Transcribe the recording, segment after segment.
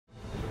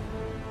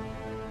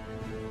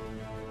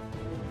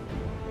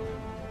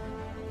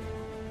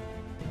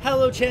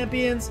Hello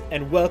champions,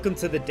 and welcome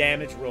to the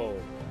damage roll.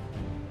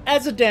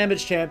 As a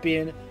damage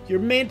champion, your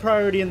main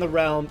priority in the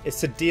realm is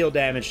to deal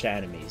damage to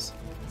enemies.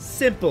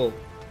 Simple,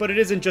 but it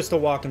isn't just a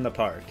walk in the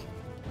park.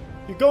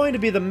 You're going to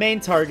be the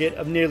main target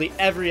of nearly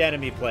every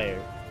enemy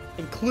player,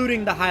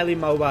 including the highly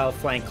mobile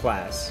flank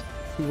class,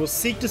 who will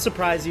seek to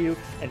surprise you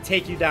and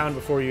take you down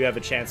before you have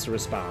a chance to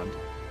respond.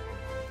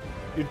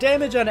 Your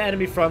damage on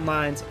enemy front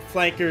lines,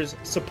 flankers,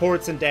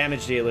 supports, and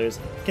damage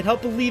dealers can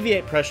help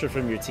alleviate pressure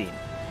from your team,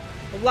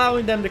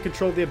 allowing them to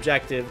control the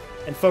objective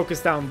and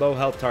focus down low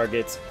health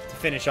targets to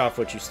finish off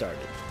what you started.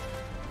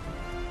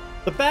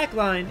 The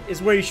backline is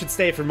where you should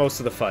stay for most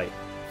of the fight,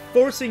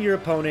 forcing your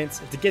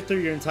opponents to get through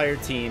your entire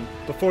team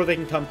before they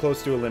can come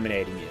close to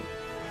eliminating you.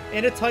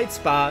 In a tight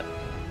spot,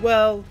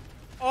 well,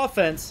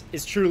 offense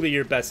is truly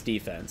your best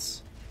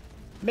defense.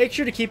 Make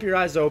sure to keep your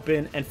eyes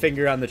open and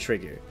finger on the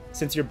trigger,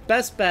 since your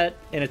best bet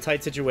in a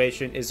tight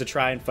situation is to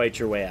try and fight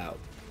your way out.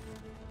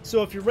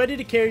 So if you're ready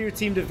to carry your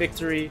team to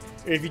victory,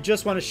 or if you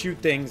just want to shoot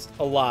things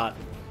a lot,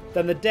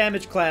 then the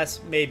damage class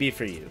may be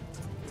for you.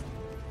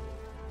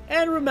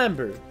 And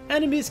remember,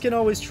 enemies can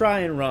always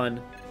try and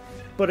run,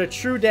 but a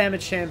true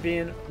damage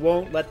champion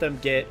won't let them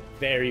get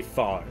very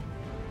far.